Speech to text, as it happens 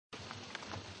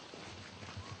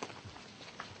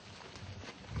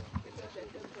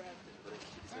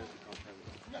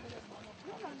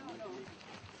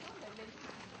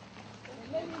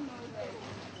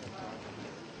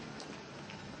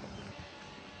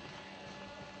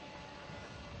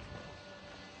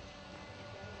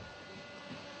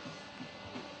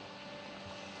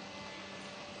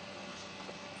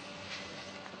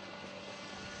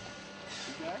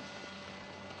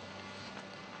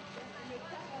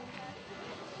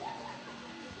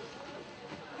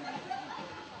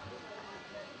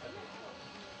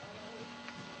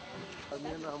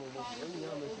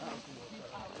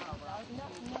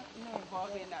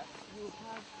involving us. You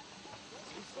have,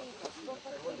 you say,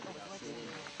 property of what it is.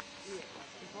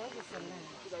 Because it's a land.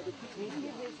 We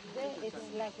give it, then it's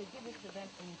like we give it to them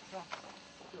in trust.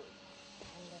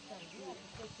 Understand? You have to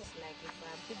take it like if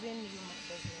I'm giving you my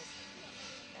business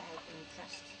in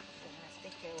trust, you must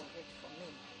take care of it for me.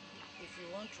 If you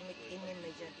want to make any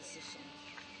major decision,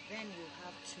 then you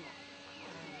have to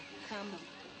come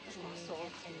to me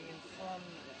and inform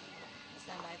me.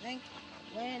 Understand? I think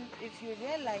if you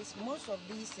realize most of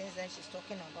these things that she's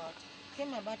talking about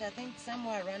came about, I think,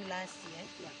 somewhere around last year.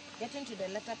 Getting to the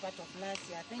latter part of last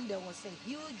year, I think there was a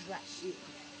huge rush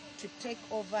to take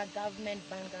over government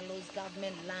bungalows,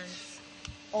 government lands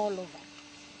all over.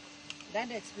 That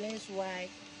explains why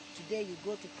today you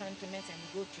go to cantonments and you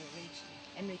go to ridge,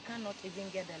 and we cannot even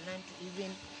get the land to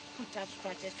even put up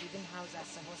structures to even house our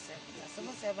civil servants. Our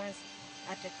civil servants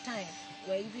at a time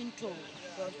were even told,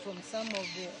 from some of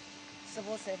the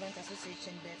Civil Servant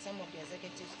Association, that some of the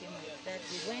executives came out, that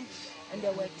they went and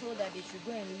they were told that they should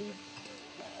go and leave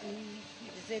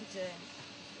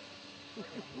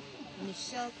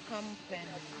Michelle Camp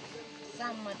and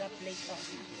some other place off,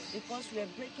 because we are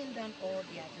breaking down all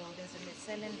their buildings and we're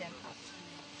selling them out.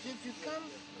 So if you come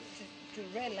to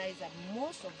realize that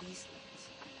most of these things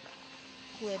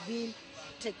were being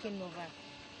taken over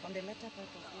from the latter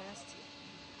part of last year,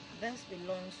 this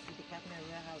belongs to the Department of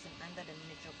Rural Housing under the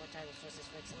Ministry of Water Resources,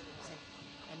 Works and Housing,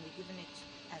 and we're giving it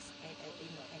as a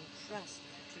trust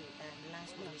to Lands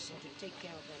Commission to take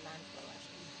care of the land for us.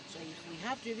 So if we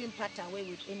have to even part away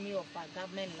with any of our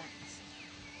government lands,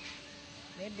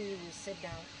 maybe we will sit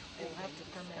down, we'll have to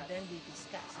come and then we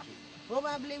discuss.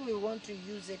 Probably we want to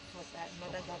use it for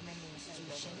another government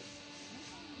institution.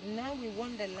 Now we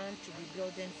want the land to be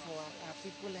building for our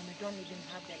people, and we don't even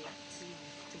have the land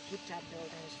to put up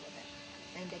buildings for them.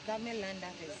 And the government land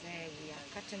that is there, we are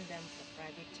cutting them for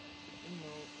private,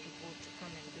 people to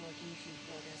come and build huge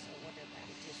buildings or whatever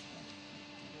it is.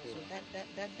 So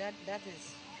that is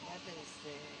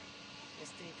the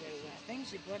state where we are. I think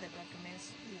she brought the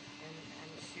documents, and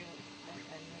I'm sure that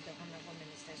the honorable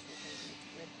ministers will continue to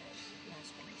with the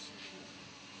Lands Commission.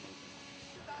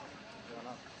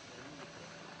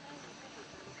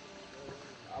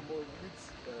 About which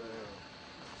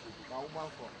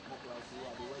woman from Moklas who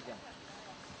are the weather.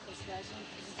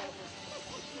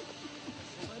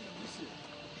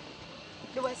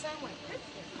 There was someone.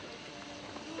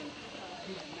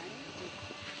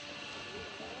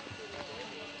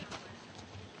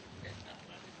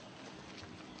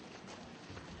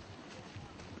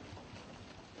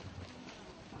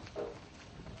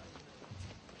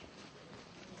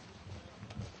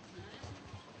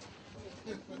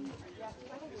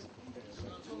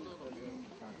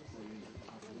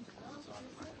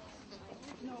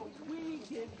 No, we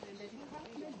gave them, the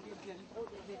department gave them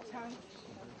the chance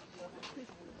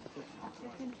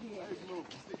sitting here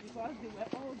because they were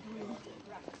all doing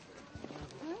right.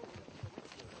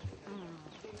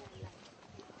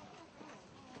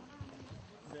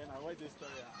 Then I watch the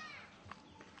story.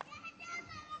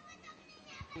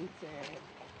 It's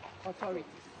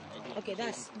authorities. Okay,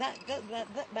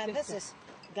 but this is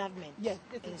government. Yes,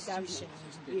 this is institution.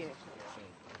 government.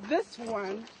 Yes. This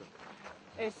one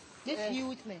is This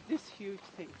huge thing. This huge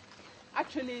thing.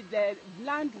 Actually, the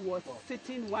land was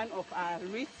sitting one of our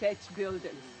research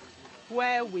buildings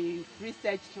where we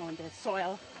researched on the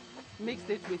soil, mixed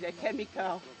it with a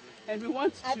chemical, and we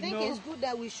want to know. I think it's good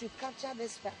that we should capture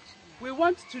this fact. We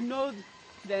want to know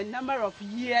the number of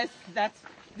years that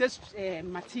this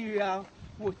material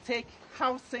will take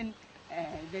housing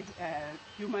the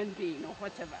human being or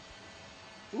whatever.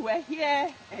 We were here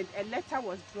and a letter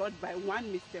was brought by one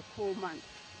Mr. Coleman,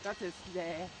 that is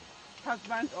the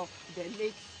husband of the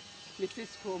late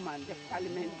Mrs. Coleman, the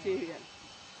parliamentarian.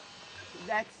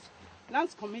 That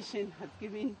Lands Commission has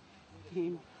given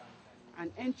him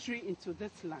an entry into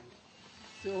this land.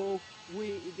 So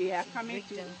they are coming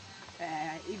to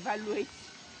evaluate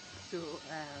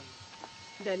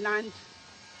the land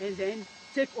and then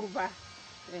take over,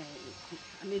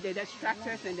 the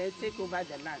structures and then take over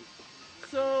the land.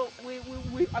 So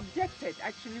we objected,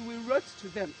 actually we wrote to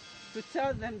them to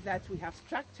tell them that we have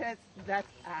structures that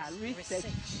are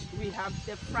researched. We have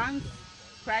the France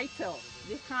Critel,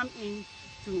 they come in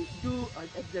to do an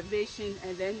observation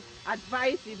and then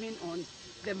advise even on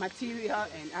the material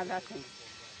and other things.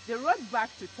 They wrote back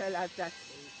to tell us that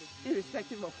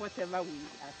irrespective of whatever we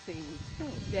are saying,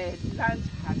 the land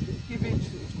has been given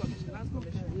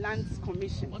to Lands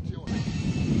Commission.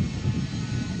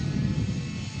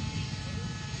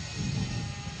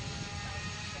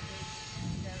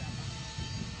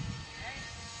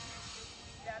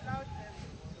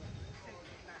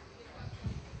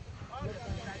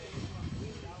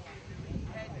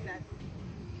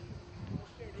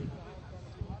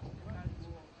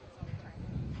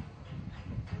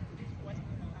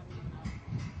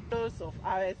 most of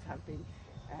ours have been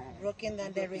broken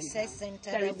down. The research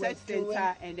center, the that we're research doing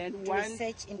center, and then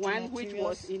research into one which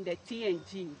was materials. in the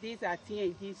TNG. These are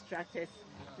TNG structures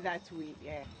that we.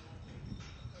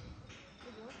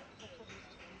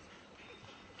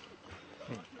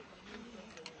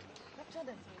 Capture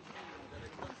them.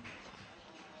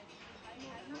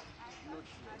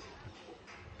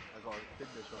 I got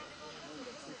take the shot.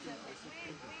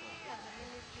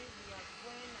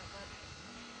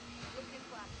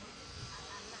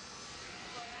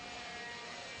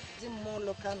 More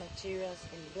local materials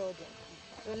in building.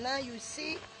 So now you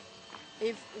see,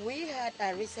 if we had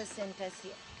our research centers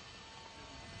here,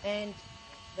 and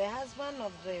the husband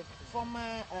of the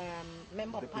former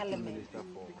member of parliament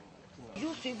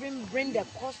used to even bring the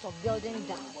cost of building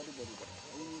down,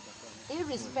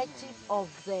 irrespective of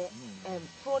the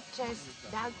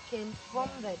protest that came from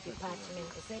the department.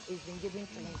 He said it's been given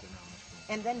to him,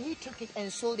 and then he took it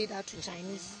and sold it out to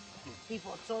Chinese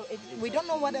people. So we don't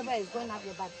know whatever is going on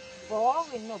here, but for all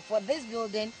we know, for this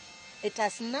building, it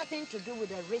has nothing to do with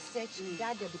the research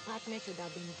that the department should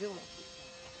have been doing.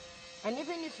 And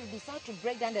even if you decide to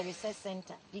break down the research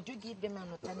center, did you give them an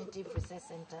alternative research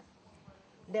center?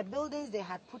 The buildings they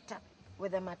had put up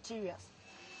with the materials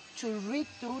to read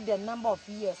through the number of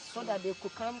years so that they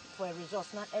could come for a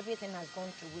resource. Not everything has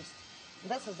gone to waste.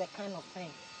 This is the kind of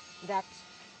thing that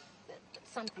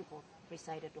some people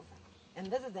presided over. And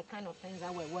this is the kind of things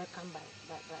that were welcomed by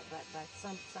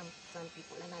some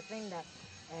people. And I think that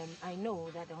I know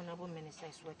that the Honorable Minister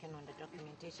is working on the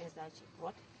documentations that she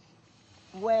brought,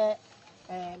 where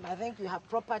I think you have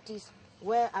properties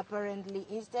where apparently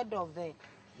instead of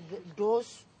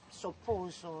those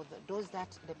supposed or those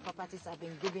that the properties have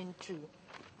been given to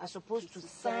are supposed to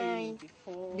sign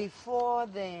before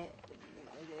the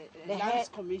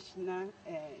last commissioner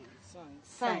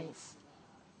signs.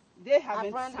 They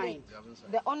haven't Apparently, signed.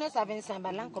 the owners haven't signed,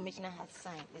 but land commissioner has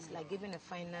signed. It's like giving a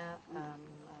final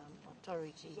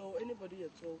authority. So anybody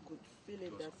at all could fill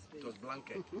in that space. It was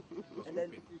blanket. And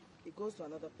then it goes to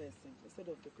another person instead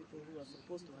of the people who are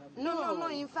supposed to have it. No.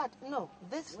 In fact, no.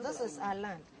 This is our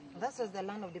land. This is the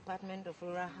land of Department of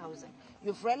Rural Housing.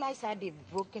 You've realized how they've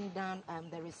broken down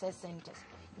the research centers.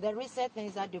 The research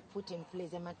things that they put in place,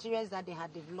 the materials that they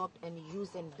had developed and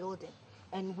used in building,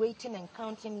 and waiting and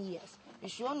counting years. You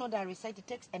should all know that research, it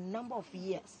takes a number of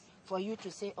years for you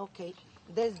to say, okay,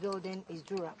 this building is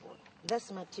durable,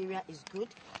 this material is good,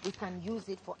 we can use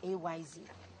it for AYZ.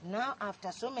 Now,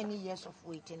 after so many years of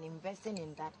waiting, investing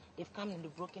in that, they've come and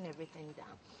they've broken everything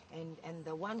down. And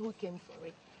the one who came for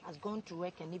it has gone to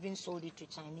work and even sold it to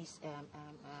Chinese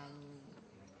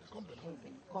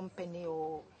company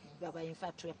or, in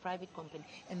fact, to a private company.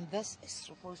 And this is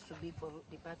supposed to be for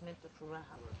Department of Rural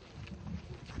Housing.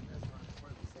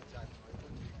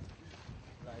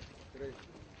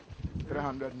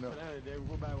 300 mil. They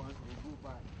go buy one, they go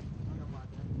buy.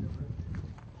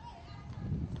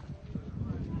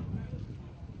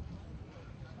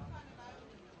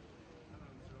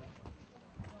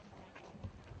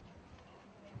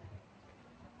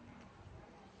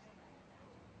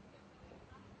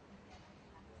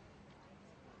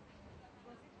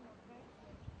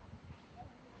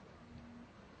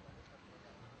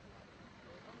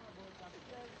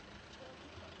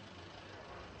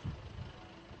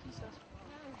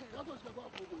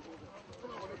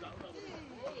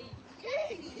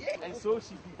 And so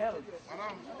she beheld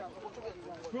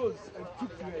crows and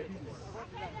took to her heels.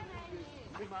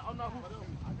 With my honor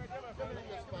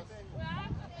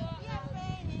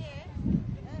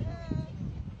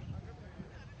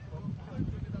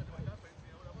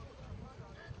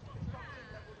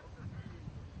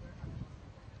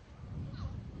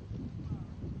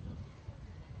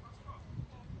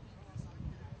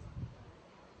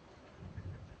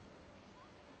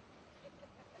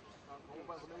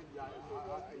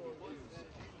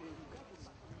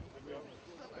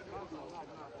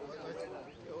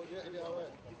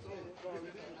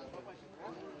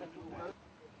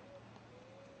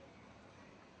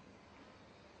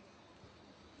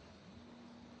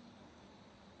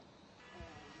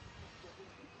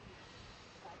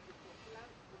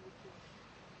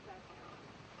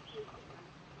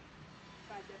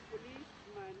But the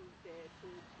policeman there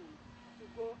told him to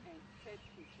go and set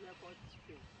his record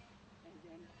straight and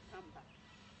then come back.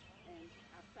 And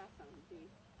after some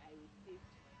days, I received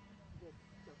this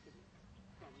document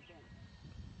from them.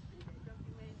 And the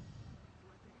document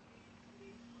was a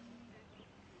clean slate for the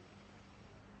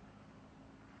first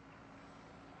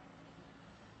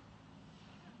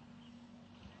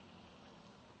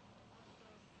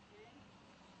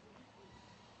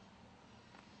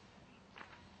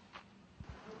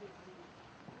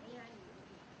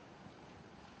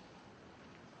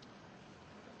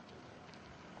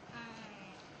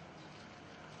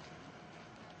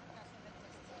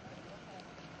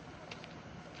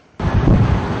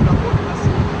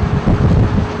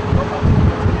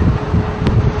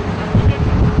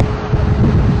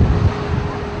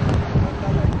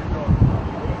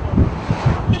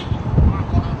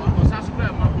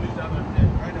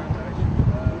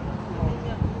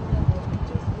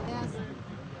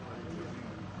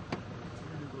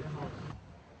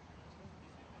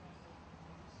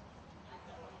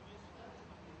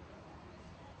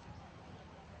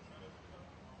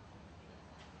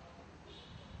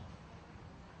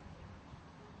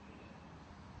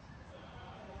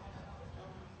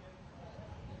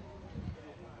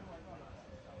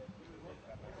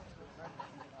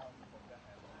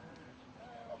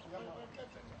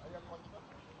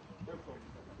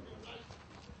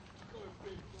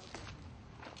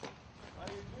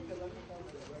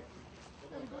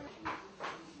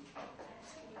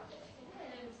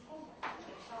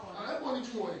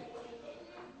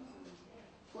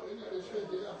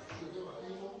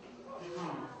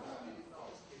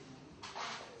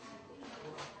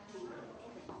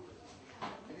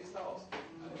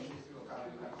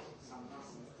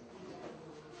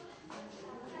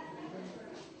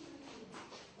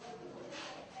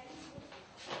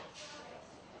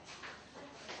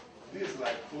This is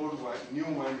like old wine, new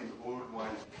wine in old wine.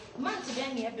 Months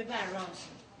then you have people around.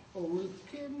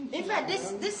 In fact,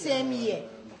 this same year,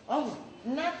 oh,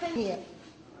 nothing here.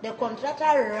 The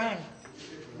contractor ran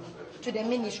to the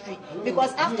ministry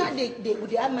because after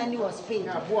their money was paid,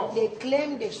 they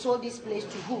claimed they sold this place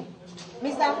to who?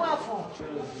 Mr. Wafo.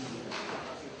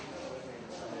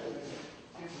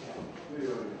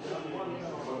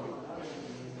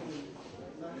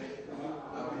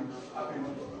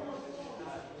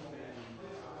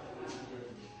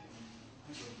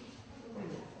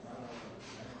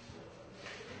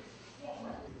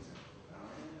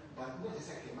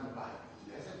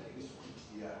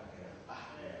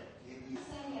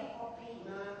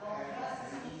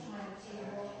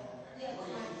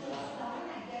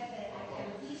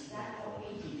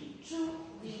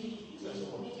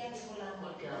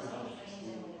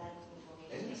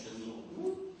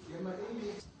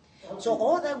 So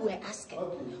all that we're asking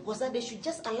was that they should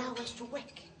just allow us to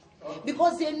work.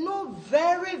 Because they know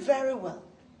very, very well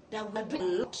that we're doing a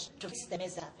lot to fix the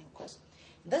mess up in course.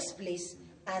 This place,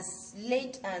 as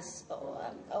late as,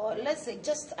 or let's say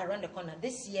just around the corner,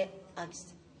 this year,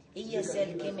 August,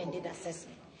 ESL came and did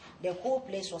assessment. The whole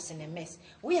place was in a mess.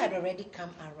 We had already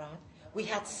come around. We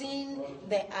had seen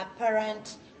the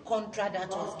apparent contract that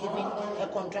was given. A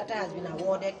contractor has been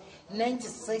awarded.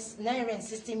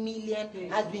 960 million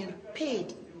has been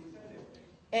paid.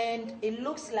 And it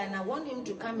looks like, I want him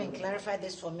to come and clarify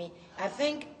this for me. I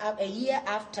think a year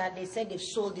after, they said they've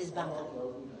sold this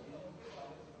bungalow.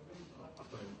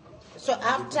 So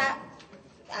after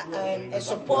a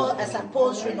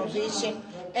supposed renovation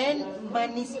and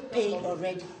money's paid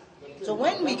already. So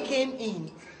when we came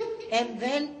in, and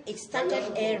then it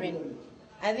started airing,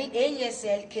 I think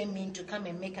ASL came in to come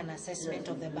and make an assessment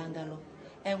of the bungalow.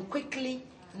 And quickly,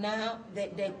 now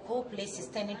the whole place is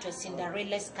turning to a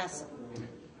Cinderella's castle.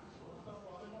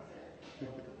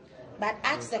 But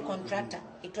ask the contractor,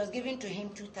 it was given to him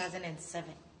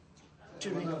 2007 to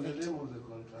renovate.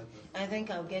 I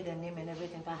think I'll get the name and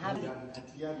everything, but have it.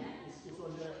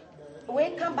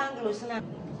 Welcome Bungalows now.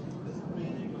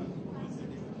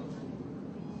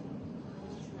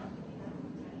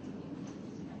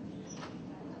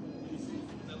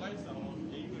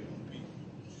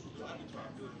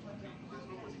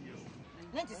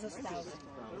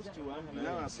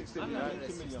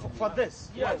 For this?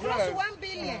 Yeah, close to 1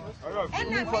 billion.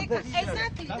 And I make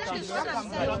exactly that is what I'm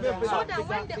saying. So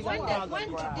that when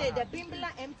today the Bimbla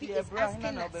MP is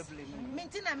asking us,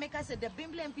 Mintina Maker said the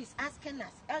Bimbla MP is asking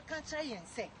us, El Kachai and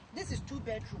say, this is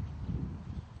 2-bedroom.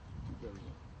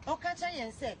 El Kachai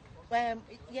and say,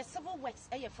 your civil works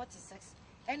are 46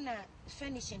 and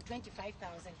finishing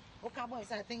 25,000. Okabo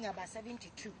is I think about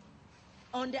 72.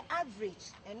 On the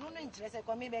average, and no interest,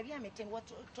 maybe I'm making what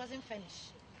wasn't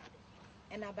finished.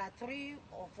 And about 3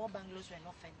 or 4 bungalows were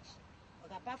not finished.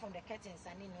 But apart from the curtains,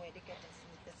 I didn't know where the curtains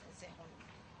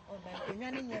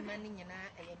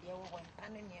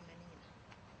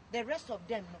the rest of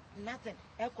them, nothing.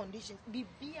 Air conditions, we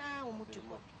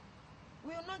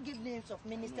will not give names of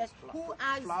ministers who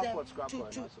asked them to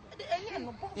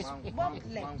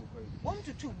 1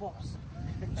 to 2 bombs.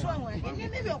 So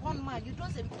maybe one man, you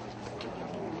don't say.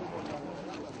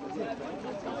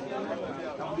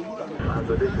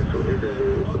 So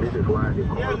this is why they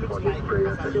call for this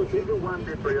prayer session. Even one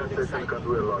day prayer session can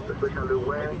do a lot, especially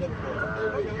when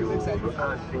you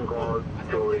asking God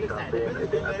to intervene.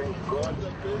 I think God,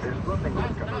 there's nothing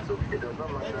God cannot do. It does not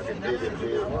matter the day they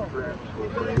say Muslims will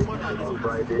pray on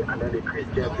Friday and then the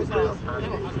Christians will pray on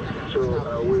Sunday. So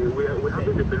we have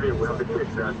to believe, we have to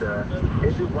faith that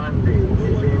every one day,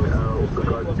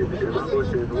 because the Bible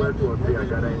says where two or three are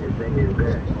gathering, his name is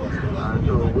there.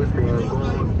 So we think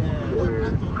God will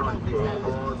continue,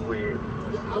 God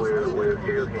will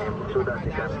heal him so that he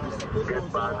can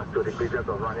get back to the business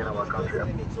of running our country.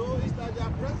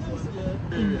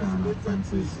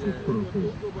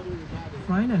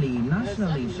 Finally,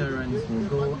 national insurance will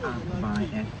go up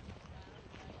by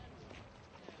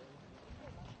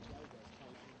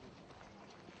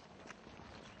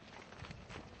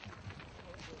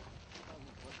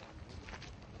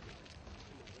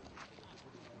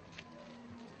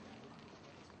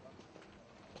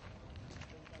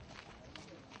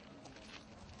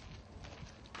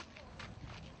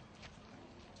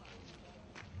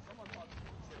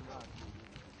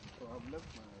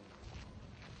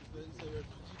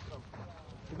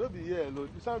Don't be here alone.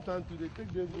 Sometimes they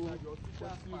take them go.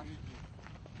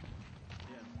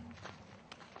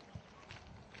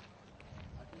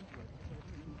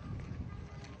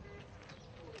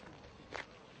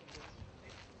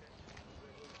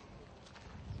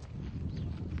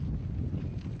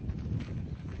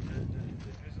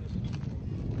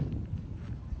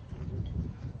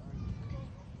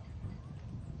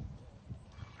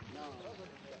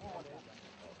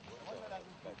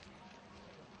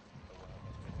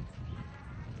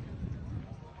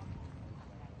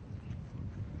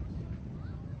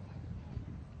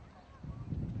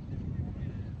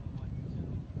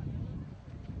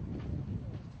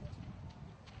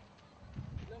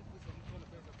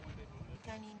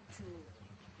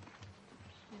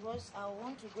 Because I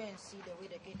want to go and see the way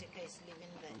the caretaker is living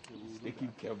there.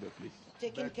 Taking care of the place.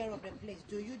 Taking care of the place.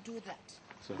 Do you do that?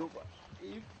 So,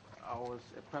 if I was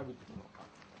a private developer,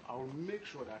 I will make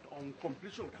sure that on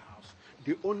completion of the house,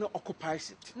 the owner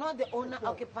occupies it. Not the owner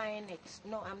occupying it.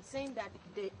 No, I'm saying that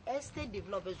the estate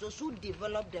developers, those who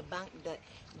develop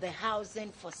the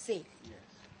housing for sale. Yes.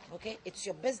 Okay, it's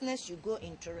your business. You go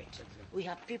into it. Exactly. We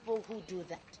have people who do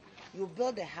that. You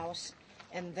build a house.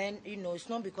 And then, it's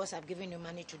not because I've given you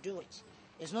money to do it.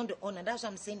 It's not the owner. That's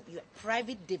what I'm saying. You're a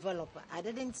private developer. I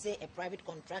didn't say a private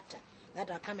contractor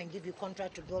that I'll come and give you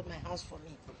contract to build my house for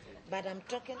me. Okay. But I'm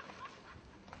talking...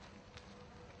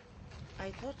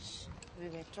 I thought we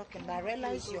were talking, but I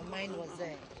realized your mind was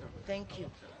there. Thank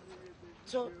you.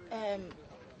 So,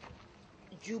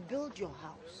 you build your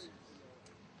house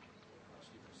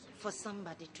for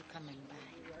somebody to come and buy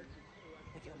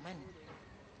with your money.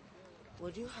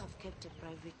 Would you have kept a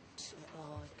private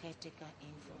or caretaker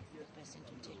in for the person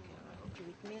to take care of?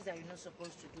 It means that you're not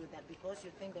supposed to do that because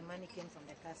you think the money came from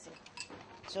the castle.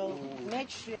 So make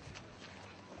sure.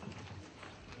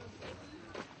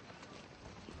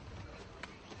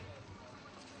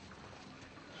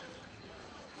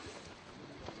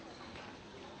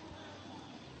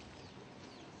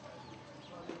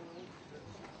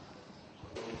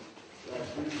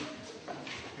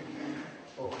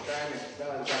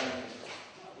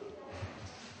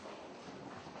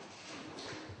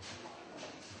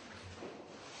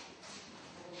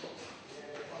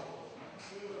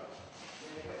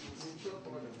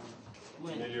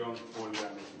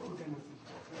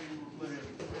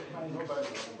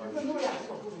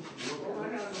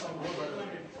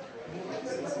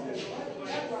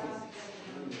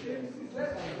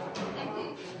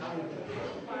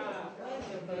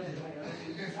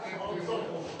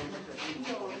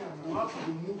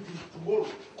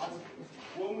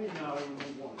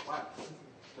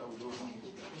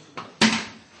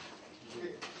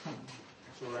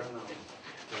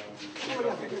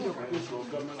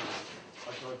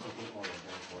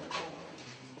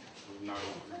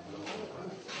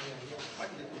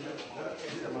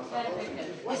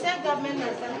 We said government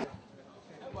has done.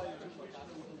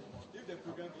 If the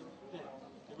program is there,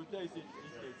 they will tell you it's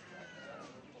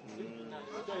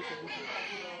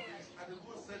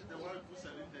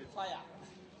fire.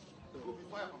 There will be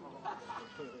fire from our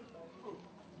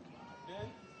then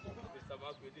Mr.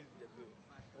 Mark will this the bill.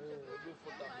 I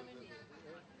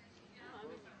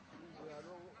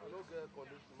don't get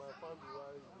condition. My family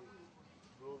wise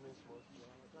blow me small.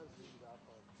 I can't see that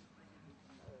part.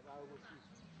 I will see.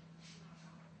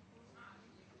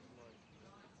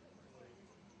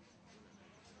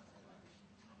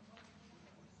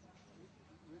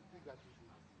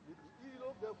 You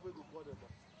don't get way to call them.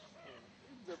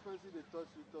 If the person they touch,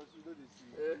 you know they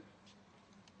see.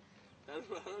 I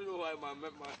don't know why my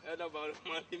elder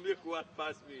man make what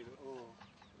pass me. Oh,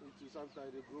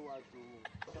 sometimes they grow out to.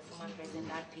 The former president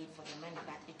that paid for the money,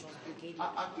 but it was brigade.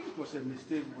 I think it was a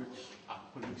mistake which our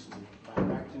colleagues made by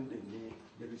writing the name,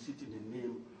 the receipt in the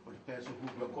name of the person who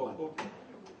got called.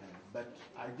 But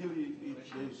ideally, they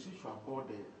should have bought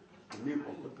the name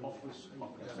of the office of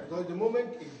the president. Because the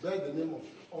moment it bears the name of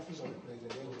office of the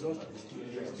president, it belongs to the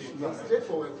state. It's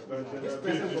straightforward. This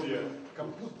president can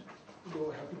put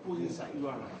have people inside.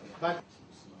 But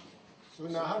so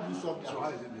now how do you solve that? So how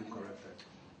is it being corrected?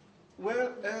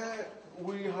 Well,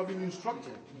 we have been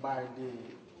instructed by the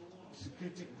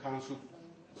Security Council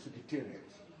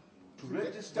Secretariat to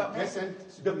register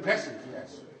the present,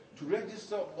 yes, to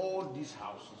register all these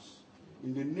houses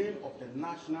in the name of the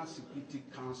National Security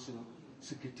Council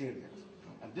Secretariat.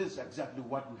 And this is exactly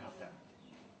what we have done.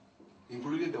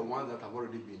 Including the ones that have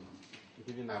already been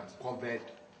covered,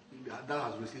 that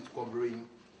has received covering,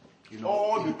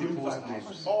 all the 25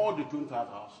 houses. All the 25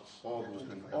 houses. All those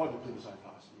 25. All the 25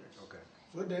 houses, yes. Okay.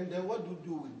 So then what do you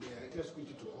do with the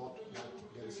security to court that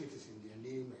the receipt is in their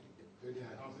name and the building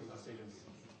has been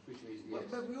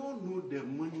But we all know the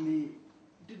money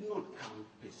did not come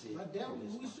per se. But then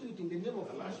we saw it in the name of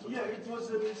Yeah, it was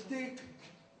a mistake.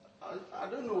 I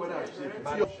don't know whether I said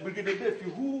it. Brigadier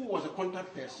Bisiw, who was a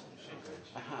contact person?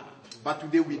 But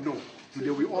today we know. Today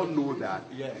we all know that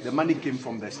the money came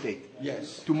from the state.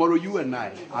 Yes. Tomorrow you and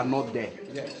I are not there.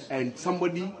 Yes. And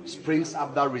somebody springs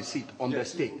up that receipt on the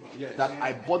state that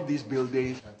I bought these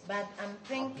buildings. But I'm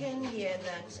thinking here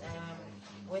that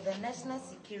with the national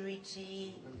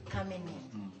security coming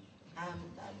in,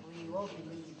 we all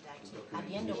believe that at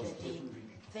the end of the day,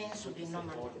 things will be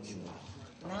normal.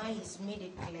 Now he's made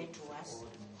it clear to us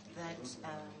that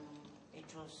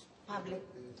it was public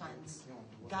funds,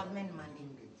 government money,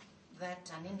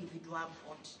 that an individual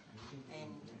bought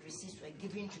and receipts were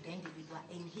given to the individual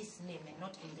in his name and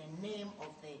not in the name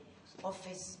of the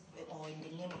office or in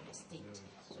the name of the state.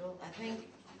 So I think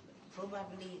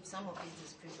probably some of these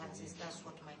discrepancies, that's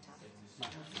what might have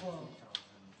informed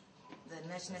the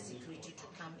national security to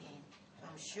come in. So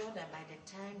I'm sure that by the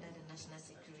time that the national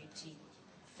security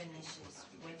finishes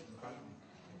with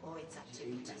all its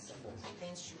activities,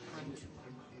 things should come to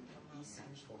normalcy.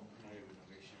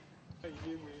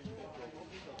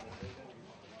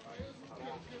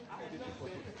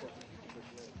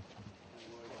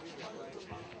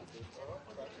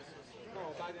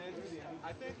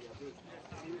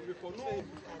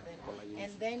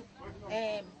 And then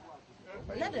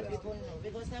let the people know,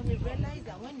 because then we realize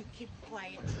that when you keep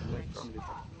quiet too much,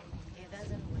 it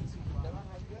doesn't work.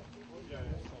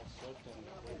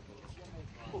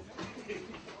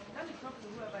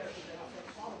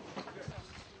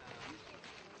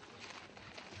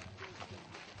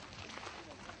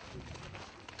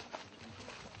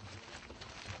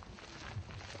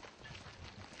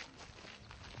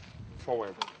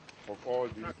 Forward of all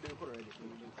these.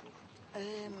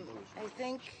 I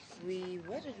think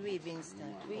where did we even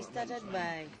start? We started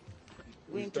by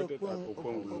going to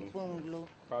Oponglo,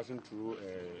 Passing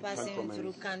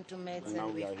through cantonments, and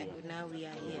now we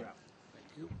are here.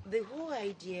 The whole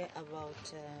idea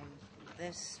about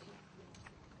this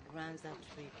rounds that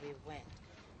we went,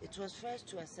 it was first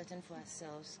to ascertain for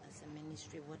ourselves as a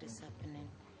ministry what is happening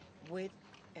with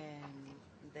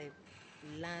the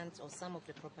lands or some of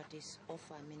the properties of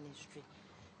our ministry,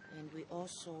 and we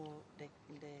also the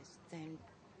extent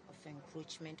of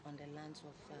encroachment on the lands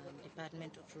of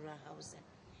Department of Rural Housing.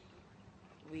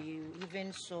 We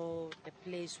even saw the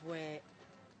place where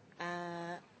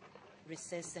our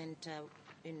research center,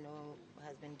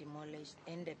 has been demolished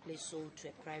and the place sold to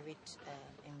a private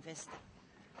investor.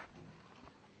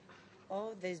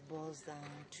 All this boils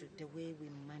down to the way we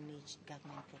manage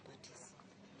government properties.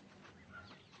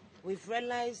 We've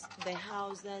realized the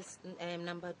house that's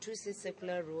number 26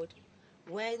 Circular Road,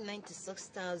 where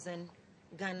 96,000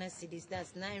 Ghana cedis,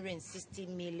 that's 960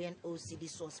 million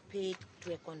OCDs, was paid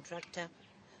to a contractor,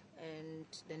 and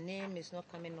the name is not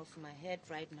coming off my head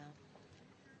right now,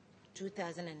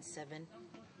 2007.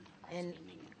 And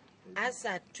as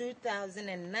at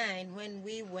 2009, when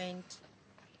we went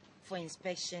for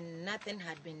inspection, nothing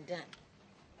had been done.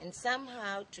 And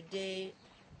somehow today,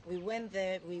 we went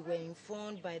there, we were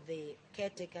informed by the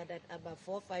caretaker that about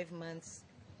 4 or 5 months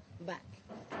back,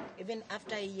 even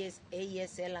after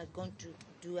AESL had gone to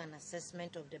do an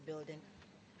assessment of the building,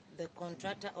 the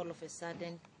contractor all of a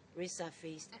sudden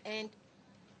resurfaced and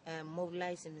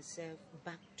mobilized himself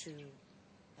back to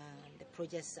the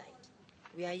project site.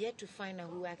 We are yet to find out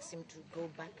who asked him to go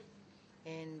back,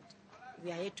 and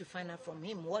we are yet to find out from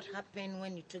him what happened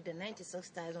when you took the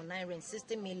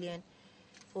 96,960 million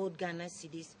old Ghana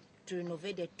cedis to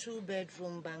renovate the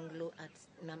 2-bedroom bungalow at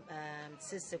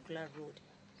 6 Circular Road.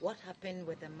 What happened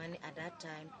with the money at that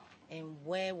time, and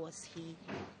where was he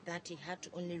that he had to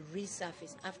only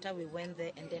resurface after we went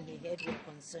there and then he heard with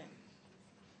concern?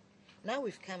 Now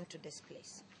we've come to this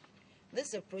place. This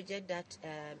is a project that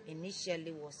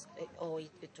initially was, it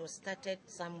was started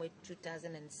somewhere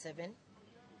 2007.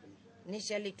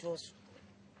 Initially it was,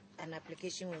 an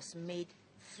application was made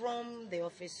from the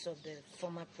office of the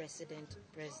former President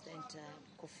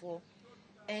Kufuor,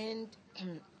 and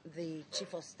the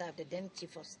Chief of Staff, the then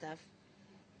Chief of Staff,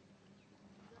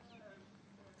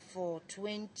 for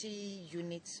 20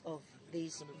 units of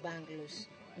these bungalows.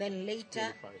 Then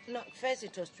later, first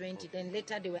it was 20, then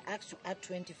later they were asked to add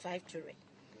 25 to it.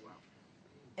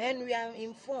 And we are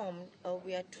informed, or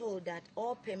we are told, that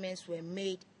all payments were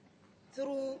made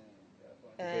through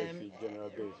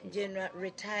General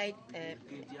retired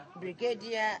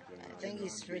Brigadier, I think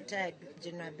he's retired,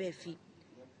 General Bisiw,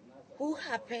 who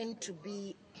happened to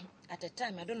be, at the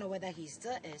time, I don't know whether he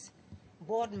still is,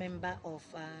 board member of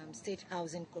State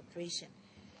Housing Corporation.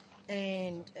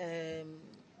 And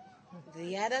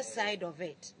The other side of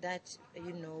it, that,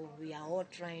 you know, we are all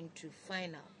trying to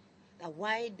find out that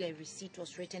why the receipt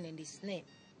was written in his name.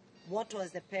 What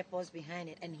was the purpose behind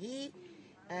it? And he,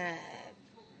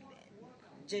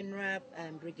 General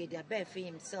Brigadier Befi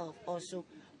himself, also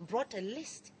brought a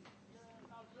list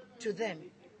to them,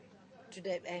 to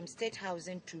the State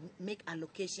Housing, to make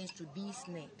allocations to these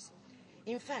names.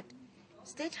 In fact,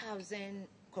 State Housing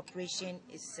Corporation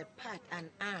is a part, an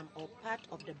arm or part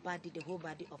of the body, the whole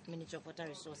body of Ministry of Water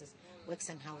Resources, Works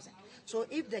and Housing. So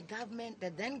if the government,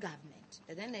 the then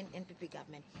NPP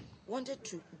government, wanted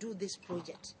to do this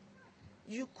project,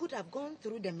 you could have gone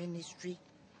through the ministry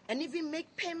and even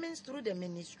make payments through the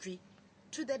ministry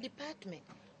to the department.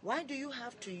 Why do you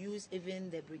have to use even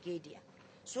the brigadier?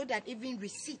 So that even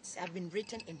receipts have been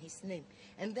written in his name.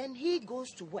 And then he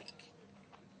goes to work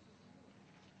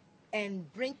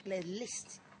and bring a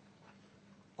list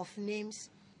of names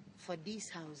for these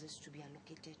houses to be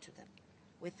allocated to them.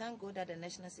 We thank God that the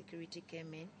national security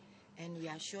came in, and we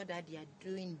are sure that they are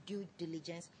doing due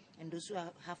diligence, and those who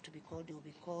have to be called, they will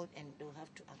be called, and they'll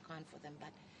have to account for them.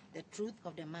 But the truth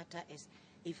of the matter is,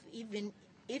 if even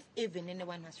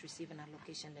anyone has received an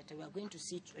allocation letter, we are going to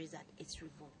see to it that it's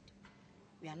revoked.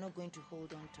 We are not going to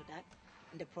hold on to that,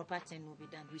 and the proper thing will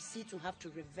be done. Receipts will have to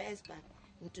reverse back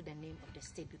into the name of the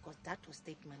state, because that was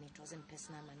state money. It wasn't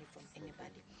personal money from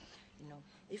anybody. You know,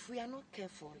 if we are not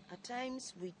careful, at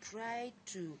times we try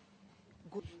to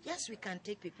go. Yes, we can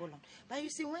take people on, but you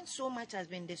see, when so much has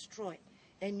been destroyed,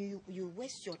 and you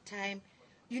waste your time,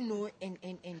 you know,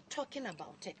 in talking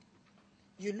about it,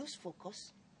 you lose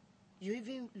focus, you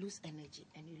even lose energy,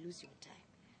 and you lose your time.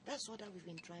 That's what we've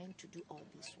been trying to do all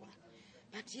this while.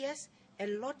 But yes, a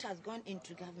lot has gone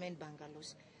into government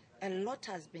bungalows. A lot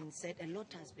has been said. A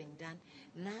lot has been done.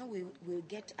 Now we will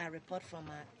get a report from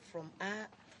our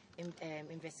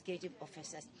investigative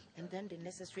officers, and then the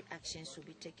necessary actions will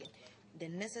be taken. The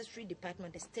necessary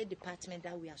department, the state department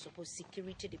that we are supposed,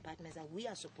 security departments that we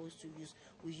are supposed to use,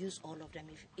 we use all of them.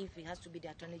 If it has to be the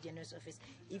Attorney General's office,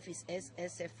 if it's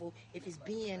SFO, if it's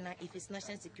BNI, if it's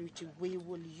national security, we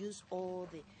will use all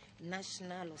the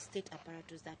national or state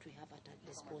apparatus that we have at our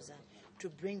disposal to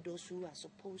bring those who are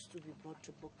supposed to be brought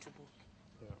to book.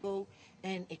 Yeah. So,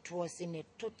 and it was in a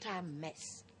total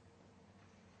mess.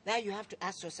 Now you have to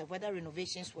ask yourself whether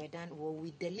renovations were done, or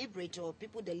we deliberate, or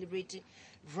people deliberately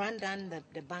ran down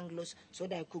the bungalows so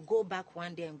that I could go back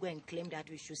one day and go and claim that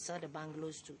we should sell the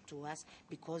bungalows to us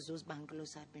because those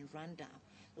bungalows had been run down.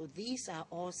 So these are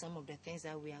all some of the things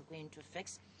that we are going to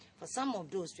fix. For some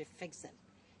of those, we fix them.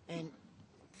 And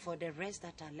for the rest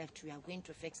that are left, we are going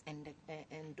to fix, and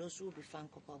those who will be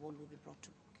found culpable will be brought to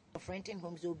book. Of renting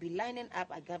homes, they will be lining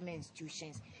up at government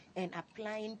institutions and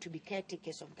applying to be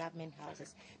caretakers of government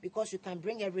houses, because you can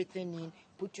bring everything in,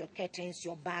 put your curtains,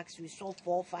 your bags, we saw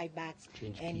 4 or 5 bags,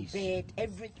 and bed,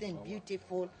 everything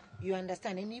beautiful, you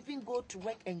understand, and even go to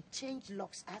work and change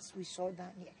locks as we saw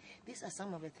down here. These are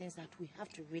some of the things that we have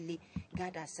to really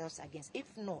guard ourselves against. If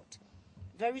not,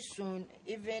 very soon,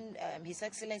 even His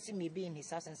Excellency may be in his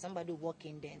house and somebody walk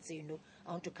in there and say, you know,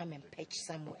 I want to come and pitch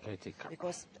somewhere.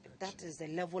 Because that is the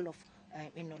level of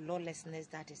lawlessness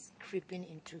that is creeping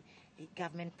into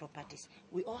government properties.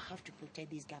 We all have to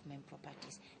protect these government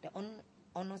properties. The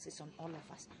onus is on all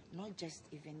of us, not just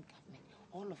even government.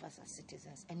 All of us as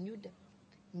citizens. And you, the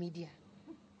media,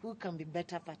 who can be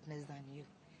better partners than you?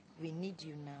 We need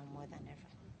you now more than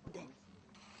ever. Then,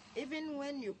 even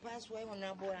when you pass where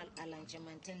Honorable Alan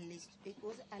Chamantin list, it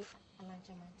was Alan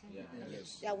Chamantin?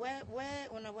 Yes. Yeah, where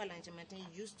Honorable Alan Chamantin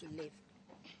used to live,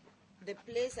 the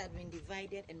place had been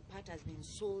divided and part has been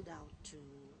sold out to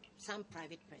some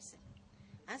private person.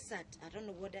 As at, I don't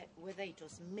know whether it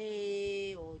was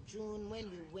May or June when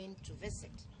we went to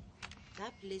visit,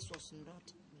 that place was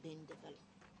not being developed.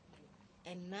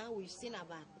 And now we've seen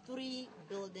about 3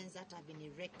 buildings that have been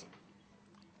erected.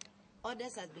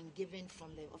 Orders have been given from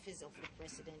the office of the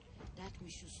president that we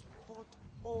should support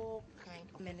all kind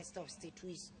of Minister of State who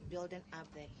is building up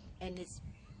there, and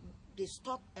they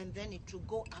stop and then it will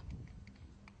go up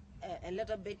a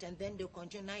little bit and then they'll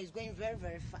continue. Now it's going very,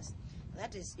 very fast.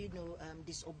 That is,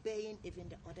 disobeying even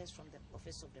the orders from the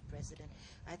office of the president.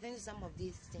 I think some of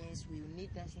these things we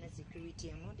need national security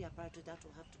and not the apparatus that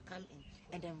will have to come in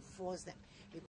and enforce them.